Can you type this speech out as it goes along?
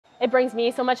It brings me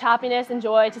so much happiness and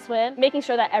joy to swim, making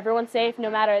sure that everyone's safe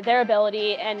no matter their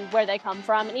ability and where they come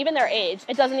from and even their age.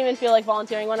 It doesn't even feel like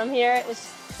volunteering when I'm here. It's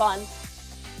fun.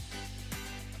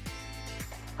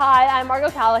 Hi, I'm Margot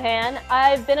Callahan.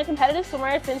 I've been a competitive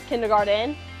swimmer since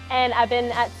kindergarten, and I've been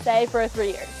at SAE for 3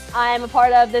 years. I'm a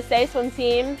part of the SAE swim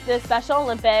team, the Special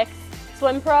Olympics,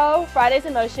 Swim Pro, Fridays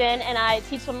in Motion, and I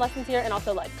teach swim lessons here and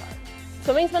also lifeguard.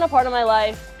 Swimming's been a part of my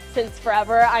life since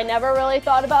forever. I never really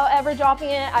thought about ever dropping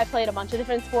it. I played a bunch of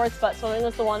different sports, but swimming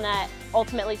was the one that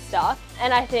ultimately stuck.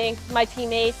 And I think my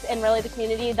teammates and really the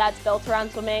community that's built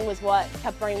around swimming was what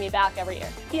kept bringing me back every year.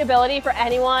 The ability for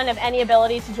anyone of any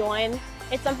ability to join,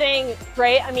 it's something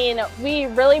great. I mean, we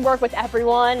really work with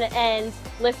everyone and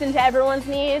listen to everyone's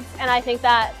needs, and I think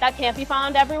that can't be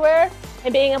found everywhere.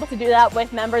 And being able to do that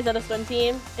with members of the swim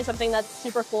team is something that's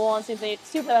super cool and super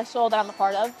special that I'm a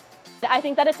part of. I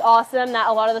think that it's awesome that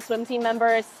a lot of the swim team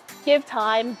members give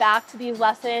time back to these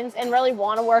lessons and really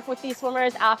want to work with these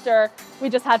swimmers after we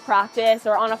just had practice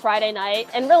or on a Friday night,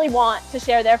 and really want to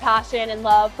share their passion and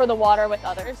love for the water with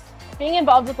others. Being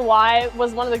involved with the Y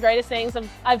was one of the greatest things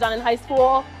I've done in high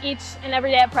school. Each and every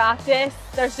day at practice,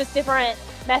 there's just different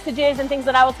messages and things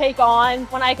that I will take on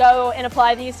when I go and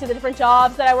apply these to the different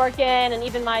jobs that I work in and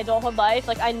even my adulthood life.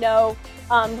 Like, I know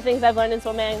the things I've learned in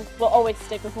swimming will always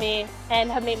stick with me and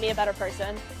have made me a better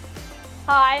person.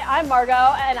 Hi, I'm Margot,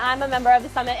 and I'm a member of the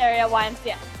Summit Area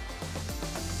YMCA.